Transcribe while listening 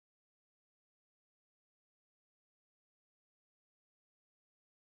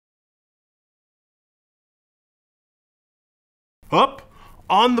Up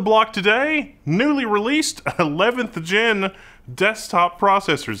on the block today, newly released 11th gen desktop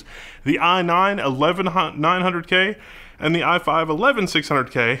processors. The i9 11900K and the i5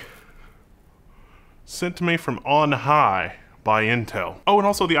 11600K sent to me from on high by Intel. Oh, and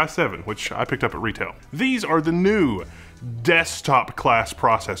also the i7, which I picked up at retail. These are the new desktop class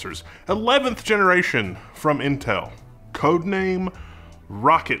processors, 11th generation from Intel. Codename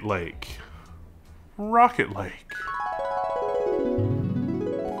Rocket Lake. Rocket Lake.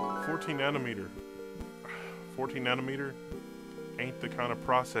 14 nanometer. 14 nanometer ain't the kind of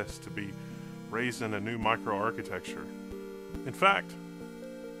process to be raising a new microarchitecture. In fact,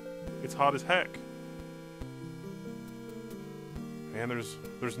 it's hot as heck. And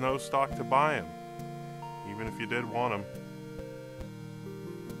there's no stock to buy them, even if you did want them.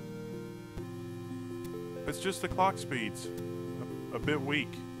 It's just the clock speed's a bit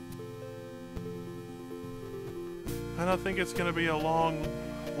weak. And I think it's gonna be a long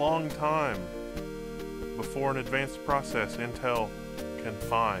time before an advanced process Intel can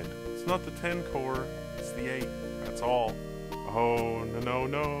find. It's not the 10 core, it's the 8, that's all. Oh,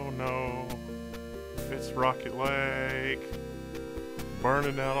 no. It's Rocket Lake.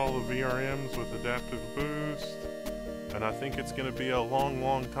 Burning out all the VRMs with adaptive boost. And I think it's gonna be a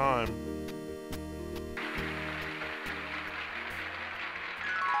long time.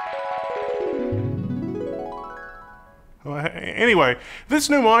 Anyway, this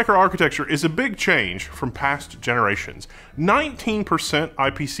new microarchitecture is a big change from past generations. 19%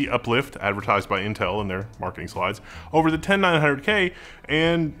 IPC uplift advertised by Intel in their marketing slides over the 10900K,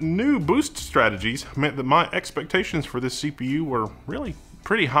 and new boost strategies meant that my expectations for this CPU were really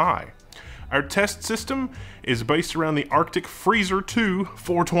pretty high. Our test system is based around the Arctic Freezer 2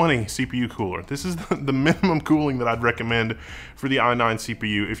 420 CPU cooler. This is the minimum cooling that I'd recommend for the i9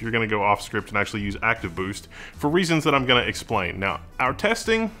 CPU if you're going to go off script and actually use active boost, for reasons that I'm going to explain. Now, our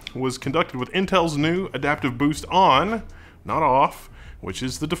testing was conducted with Intel's new adaptive boost on, not off, which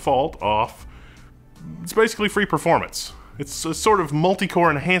is the default off. It's basically free performance. It's a sort of multi-core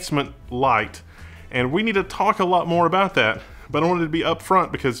enhancement light, and we need to talk a lot more about that. But I wanted to be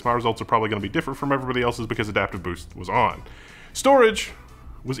upfront because my results are probably going to be different from everybody else's because adaptive boost was on. Storage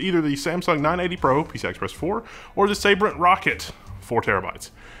was either the Samsung 980 Pro PCI Express 4 or the Sabrent Rocket 4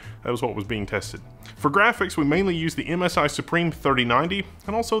 terabytes. That was what was being tested. For graphics, we mainly used the MSI Supreme 3090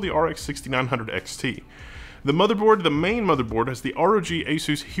 and also the RX 6900 XT. The motherboard, the main motherboard, has the ROG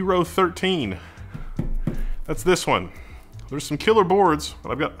Asus Hero 13. That's this one. There's some killer boards,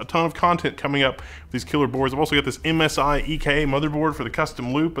 but I've got a ton of content coming up with these killer boards. I've also got this MSI EK motherboard for the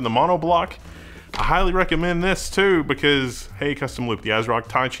custom loop and the mono block. I highly recommend this too because, hey, custom loop, the ASRock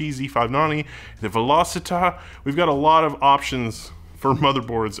Taichi Z590, the Velocita. We've got a lot of options for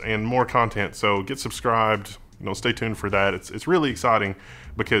motherboards and more content, so get subscribed. Stay tuned for that. It's really exciting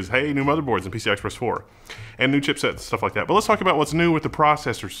because, hey, new motherboards in PCI Express 4 and new chipsets and stuff like that. But let's talk about what's new with the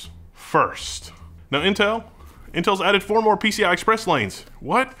processors first. Now, Intel's added 4 more PCI Express lanes.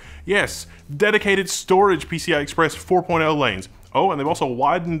 What? Yes, dedicated storage PCI Express 4.0 lanes. Oh, and they've also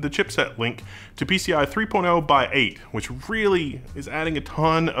widened the chipset link to PCI 3.0 by 8, which really is adding a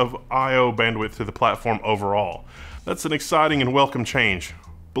ton of I/O bandwidth to the platform overall. That's an exciting and welcome change.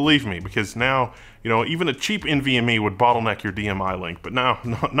 Believe me, because now, even a cheap NVMe would bottleneck your DMI link, but now,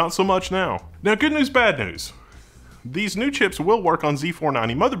 not so much now. Now, good news, bad news. These new chips will work on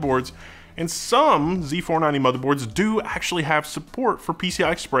Z490 motherboards, and some Z490 motherboards do actually have support for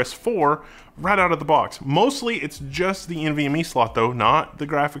PCI Express 4 right out of the box. Mostly it's just the NVMe slot though, not the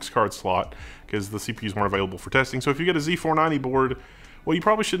graphics card slot, because the CPUs weren't available for testing. So if you get a Z490 board, well, you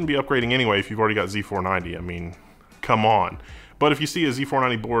probably shouldn't be upgrading anyway if you've already got Z490. I mean, come on. But if you see a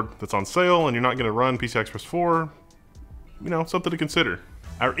Z490 board that's on sale and you're not going to run PCI Express 4, something to consider.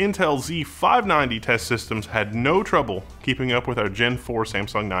 Our Intel Z590 test systems had no trouble keeping up with our Gen 4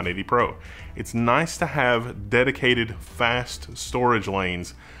 Samsung 980 Pro. It's nice to have dedicated fast storage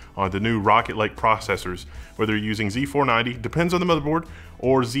lanes on the new Rocket Lake processors, whether you're using Z490, depends on the motherboard,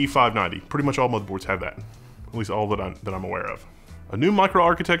 or Z590. Pretty much all motherboards have that, at least all that I'm aware of. A new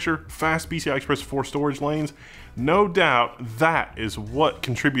microarchitecture, fast PCI Express 4 storage lanes, no doubt that is what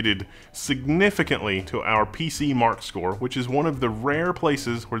contributed significantly to our PC Mark score, which is one of the rare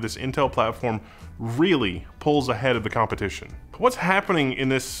places where this Intel platform really pulls ahead of the competition. What's happening in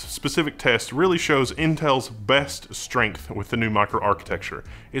this specific test really shows Intel's best strength with the new microarchitecture.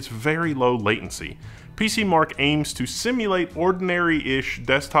 It's very low latency. PC Mark aims to simulate ordinary-ish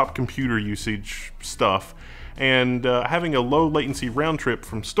desktop computer usage stuff, and having a low latency round trip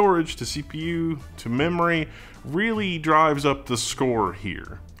from storage to CPU to memory really drives up the score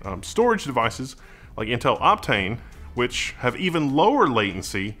here. Storage devices like Intel Optane which have even lower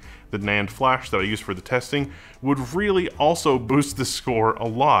latency than NAND flash that I use for the testing, would really also boost the score a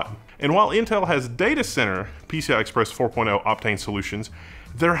lot. And while Intel has data center PCI Express 4.0 Optane solutions,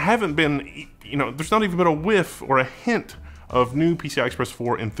 there haven't been, there's not even been a whiff or a hint of new PCI Express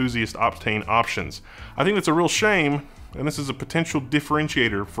 4 enthusiast Optane options. I think that's a real shame, and this is a potential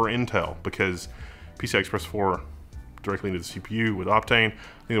differentiator for Intel, because PCI Express 4 directly into the CPU with Optane,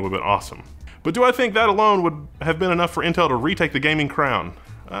 I think it would have been awesome. But do I think that alone would have been enough for Intel to retake the gaming crown?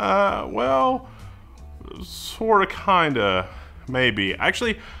 Well, sorta, kinda, maybe.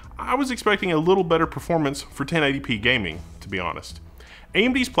 Actually, I was expecting a little better performance for 1080p gaming, to be honest.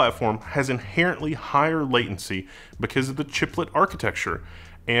 AMD's platform has inherently higher latency because of the chiplet architecture,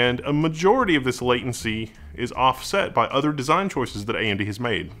 and a majority of this latency is offset by other design choices that AMD has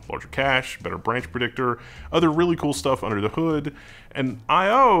made. Larger cache, better branch predictor, other really cool stuff under the hood. And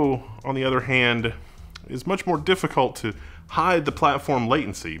I/O, on the other hand, is much more difficult to hide the platform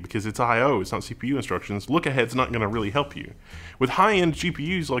latency because it's I/O, it's not CPU instructions. Look ahead's not going to really help you. With high-end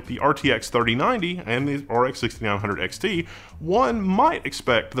GPUs like the RTX 3090 and the RX 6900 XT, one might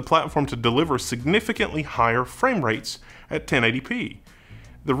expect the platform to deliver significantly higher frame rates at 1080p.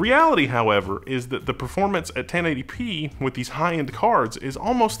 The reality, however, is that the performance at 1080p with these high-end cards is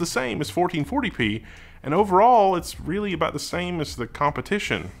almost the same as 1440p, and overall it's really about the same as the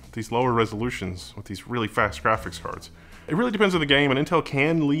competition, these lower resolutions with these really fast graphics cards. It really depends on the game, and Intel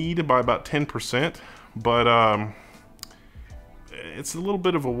can lead by about 10%, but it's a little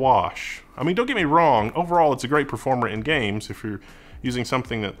bit of a wash. I mean, don't get me wrong, overall it's a great performer in games. If you're using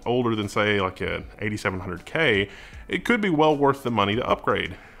something that's older than, say, like an 8700K, it could be well worth the money to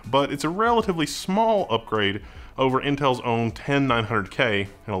upgrade. But it's a relatively small upgrade over Intel's own 10900K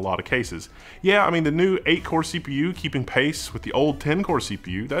in a lot of cases. Yeah, I mean, the new 8-core CPU keeping pace with the old 10-core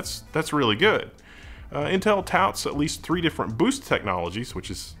CPU, that's really good. Intel touts at least 3 different boost technologies, which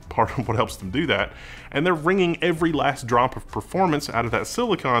is part of what helps them do that, and they're wringing every last drop of performance out of that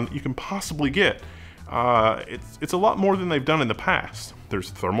silicon that you can possibly get. It's a lot more than they've done in the past. There's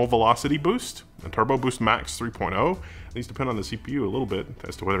thermal velocity boost, and Turbo Boost Max 3.0. These depend on the CPU a little bit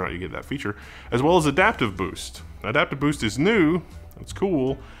as to whether or not you get that feature, as well as adaptive boost. Adaptive boost is new, it's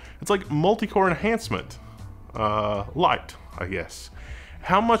cool. It's like multi-core enhancement, light, I guess.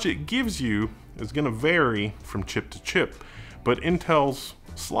 How much it gives you is going to vary from chip to chip, but Intel's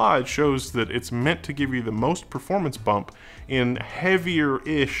slide shows that it's meant to give you the most performance bump in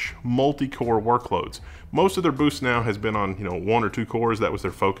heavier-ish multi-core workloads. Most of their boost now has been on 1 or 2 cores. That was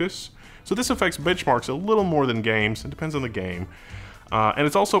their focus. So this affects benchmarks a little more than games. It depends on the game. And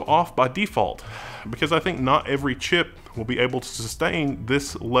it's also off by default, because I think not every chip will be able to sustain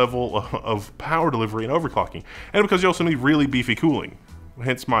this level of power delivery and overclocking. And because you also need really beefy cooling,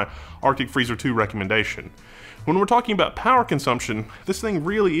 hence my Arctic Freezer 2 recommendation. When we're talking about power consumption, this thing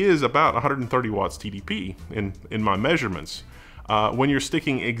really is about 130 watts TDP in my measurements, when you're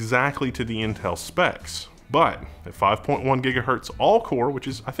sticking exactly to the Intel specs. But at 5.1 gigahertz all-core, which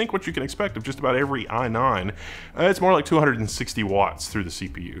is I think what you can expect of just about every i9, it's more like 260 watts through the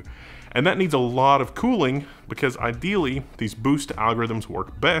CPU. And that needs a lot of cooling, because ideally these boost algorithms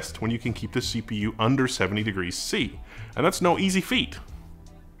work best when you can keep the CPU under 70 degrees C. And that's no easy feat.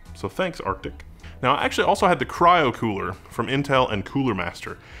 So thanks, Arctic. Now, I actually also had the Cryo Cooler from Intel and Cooler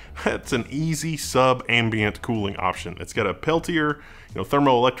Master. That's an easy sub-ambient cooling option. It's got a Peltier,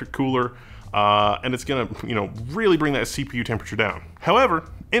 thermoelectric cooler, and it's gonna, really bring that CPU temperature down. However,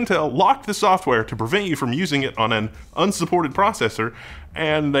 Intel locked the software to prevent you from using it on an unsupported processor,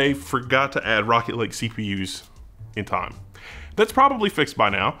 and they forgot to add Rocket Lake CPUs in time. That's probably fixed by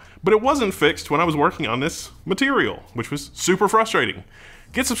now, but it wasn't fixed when I was working on this material, which was super frustrating.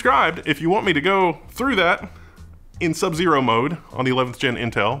 Get subscribed if you want me to go through that in Sub-Zero mode on the 11th gen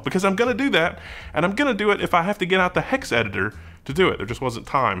Intel, because I'm gonna do that, and I'm gonna do it if I have to get out the hex editor to do it. There just wasn't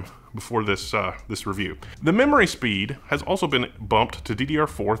time before this review. The memory speed has also been bumped to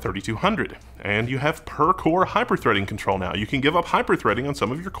DDR4 3200, and you have per-core hyperthreading control now. You can give up hyperthreading on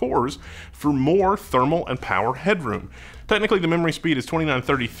some of your cores for more thermal and power headroom. Technically, the memory speed is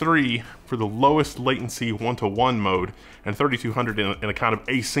 2933 for the lowest latency 1-to-1 mode, and 3200 in a kind of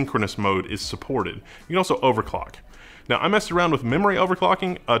asynchronous mode is supported. You can also overclock. Now, I messed around with memory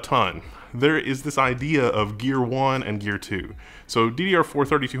overclocking a ton. There is this idea of Gear 1 and Gear 2. So DDR4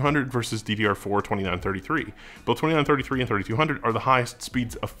 3200 versus DDR4 2933. Both 2933 and 3200 are the highest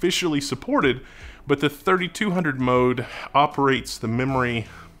speeds officially supported, but the 3200 mode operates the memory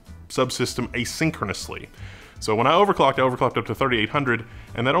subsystem asynchronously. So when I overclocked up to 3800,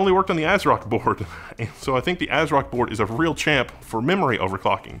 and that only worked on the ASRock board. And so I think the ASRock board is a real champ for memory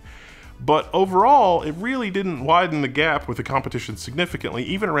overclocking. But overall, it really didn't widen the gap with the competition significantly,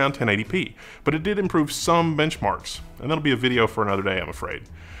 even around 1080p. But it did improve some benchmarks, and that'll be a video for another day, I'm afraid.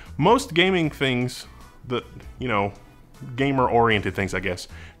 Most gaming things that, you know, gamer-oriented things, I guess,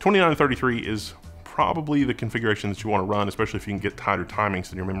 2933 is probably the configuration that you want to run, especially if you can get tighter timings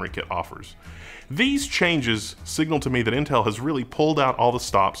than your memory kit offers. These changes signal to me that Intel has really pulled out all the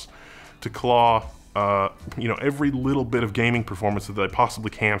stops to claw you know, every little bit of gaming performance that they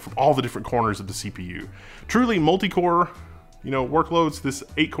possibly can from all the different corners of the CPU. Truly multi-core, you know, workloads, this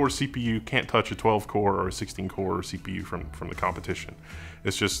 8-core CPU can't touch a 12-core or a 16-core CPU from the competition.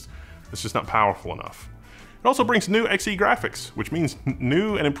 It's just not powerful enough. It also brings new Xe graphics, which means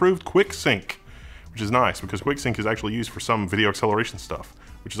new and improved quick sync, which is nice because quick sync is actually used for some video acceleration stuff,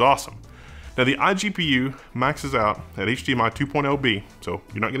 which is awesome. Now the iGPU maxes out at HDMI 2.0B, so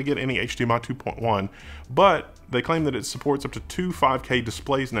you're not going to get any HDMI 2.1, but they claim that it supports up to 2 5K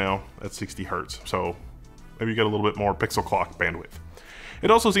displays now at 60 Hz, so maybe you get a little bit more pixel clock bandwidth. It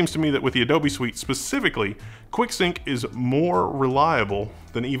also seems to me that with the Adobe suite specifically, QuickSync is more reliable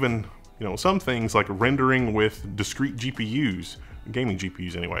than even, you know, some things like rendering with discrete GPUs, gaming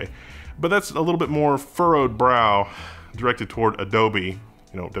GPUs anyway, but that's a little bit more furrowed brow directed toward Adobe,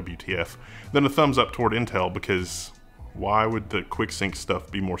 you know, WTF, then a thumbs up toward Intel, because why would the QuickSync stuff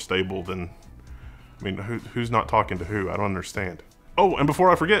be more stable than, I mean, who's not talking to who? I don't understand. Oh, and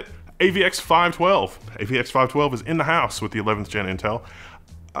before I forget, AVX 512. AVX 512 is in the house with the 11th gen Intel.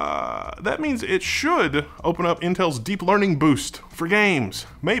 That means it should open up Intel's deep learning boost for games.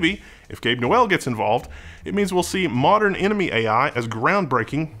 Maybe, if Gabe Newell gets involved, it means we'll see modern enemy AI as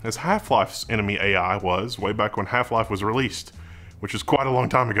groundbreaking as Half-Life's enemy AI was way back when Half-Life was released, which is quite a long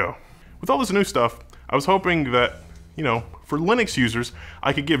time ago. With all this new stuff, I was hoping that, you know, for Linux users,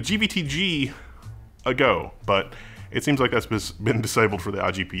 I could give GVTG a go, but it seems like that's been disabled for the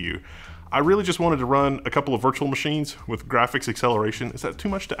iGPU. I really just wanted to run a couple of virtual machines with graphics acceleration. Is that too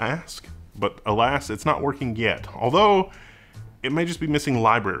much to ask? But alas, it's not working yet. Although, it may just be missing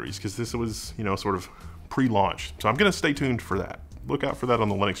libraries, because this was, you know, sort of pre-launch. So I'm gonna stay tuned for that. Look out for that on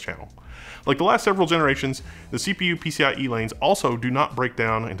the Linux channel. Like the last several generations, the CPU PCIe lanes also do not break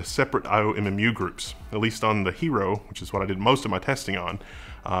down into separate IO-MMU groups, at least on the Hero, which is what I did most of my testing on,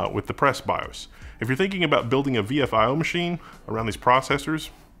 with the Press BIOS. If you're thinking about building a VFIO machine around these processors,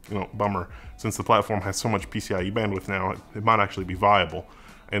 you know, bummer, since the platform has so much PCIe bandwidth now, it might actually be viable.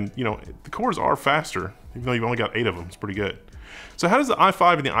 And, you know, the cores are faster, even though you've only got 8 of them, it's pretty good. So how does the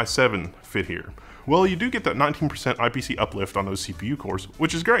i5 and the i7 fit here? Well, you do get that 19% IPC uplift on those CPU cores,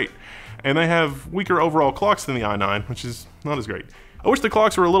 which is great. And they have weaker overall clocks than the i9, which is not as great. I wish the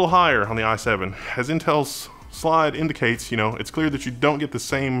clocks were a little higher on the i7. As Intel's slide indicates, you know, it's clear that you don't get the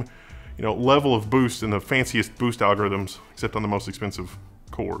same, you know, level of boost in the fanciest boost algorithms, except on the most expensive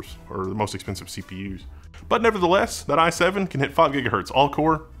cores, or the most expensive CPUs. But nevertheless, that i7 can hit 5 GHz all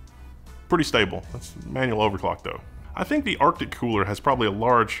core, pretty stable. That's manual overclock though. I think the Arctic Cooler has probably a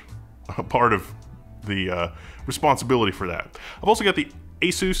large part of the responsibility for that. I've also got the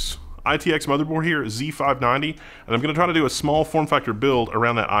Asus ITX motherboard here, Z590, and I'm gonna try to do a small form factor build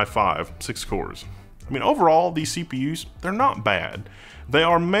around that i5, 6 cores. I mean, overall, these CPUs, they're not bad. They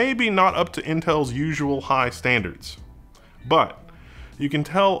are maybe not up to Intel's usual high standards, but you can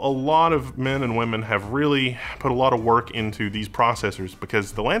tell a lot of men and women have really put a lot of work into these processors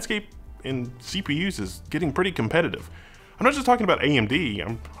because the landscape in CPUs is getting pretty competitive. I'm not just talking about AMD,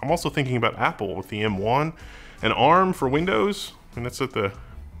 I'm also thinking about Apple with the M1 and ARM for Windows, and that's at the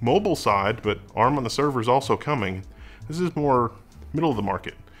mobile side, but ARM on the server is also coming. This is more middle of the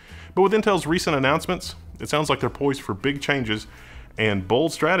market. But with Intel's recent announcements, it sounds like they're poised for big changes and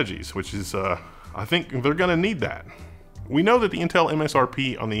bold strategies, which is, I think they're gonna need that. We know that the Intel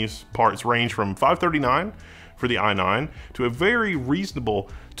MSRP on these parts range from $539 for the i9 to a very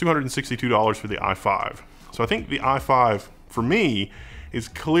reasonable $262 for the i5. So I think the i5, for me, is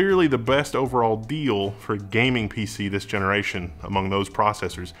clearly the best overall deal for a gaming PC this generation among those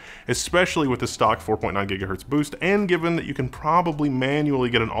processors, especially with the stock 4.9 GHz boost, and given that you can probably manually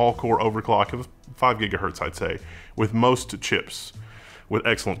get an all-core overclock of 5 GHz, I'd say, with most chips, with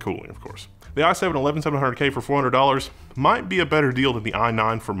excellent cooling, of course. The i7 11700K for $400 might be a better deal than the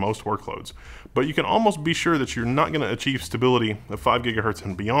i9 for most workloads, but you can almost be sure that you're not going to achieve stability of 5 GHz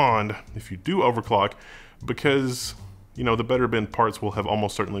and beyond if you do overclock, because, you know, the better bin parts will have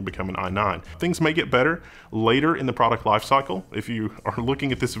almost certainly become an i9. Things may get better later in the product life cycle. If you are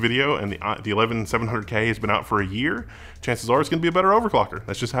looking at this video and the 11700K has been out for a year, chances are it's going to be a better overclocker.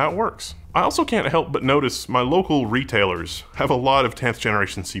 That's just how it works. I also can't help but notice my local retailers have a lot of 10th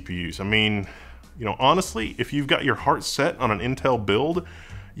generation CPUs. I mean, you know, honestly, if you've got your heart set on an Intel build,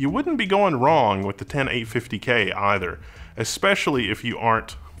 you wouldn't be going wrong with the 10850K either, especially if you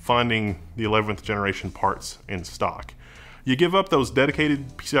aren't finding the 11th generation parts in stock. You give up those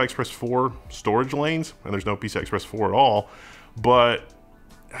dedicated PCI Express 4 storage lanes, and there's no PCI Express 4 at all, but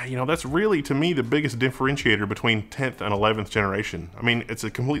you know, that's really, to me, the biggest differentiator between 10th and 11th generation. I mean, it's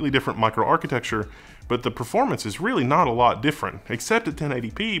a completely different microarchitecture, but the performance is really not a lot different, except at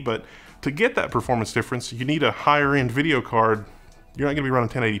 1080p, but to get that performance difference, you need a higher end video card. You're not gonna be running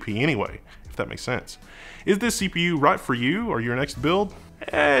 1080p anyway, if that makes sense. Is this CPU right for you or your next build?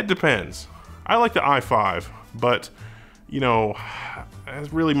 It depends. I like the i5, but you know,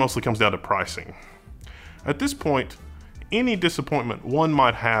 it really mostly comes down to pricing. At this point, any disappointment one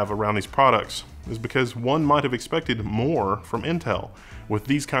might have around these products is because one might have expected more from Intel with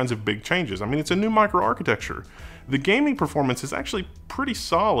these kinds of big changes. I mean, it's a new microarchitecture. The gaming performance is actually pretty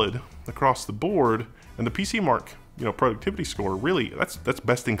solid across the board, and the PC Mark, you know, productivity score, really, that's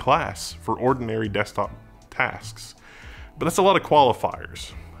best in class for ordinary desktop tasks. But that's a lot of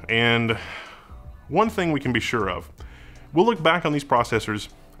qualifiers. And one thing we can be sure of, we'll look back on these processors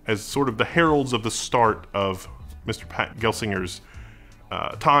as sort of the heralds of the start of Mr. Pat Gelsinger's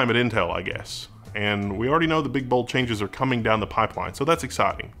time at Intel, I guess. And we already know the big bold changes are coming down the pipeline, so that's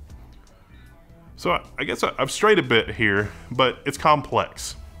exciting. So I guess I've strayed a bit here, but it's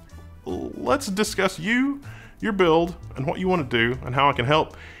complex. Let's discuss your build, and what you want to do, and how I can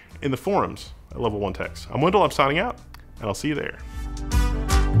help in the forums at Level 1 Techs. I'm Wendell, I'm signing out, and I'll see you there.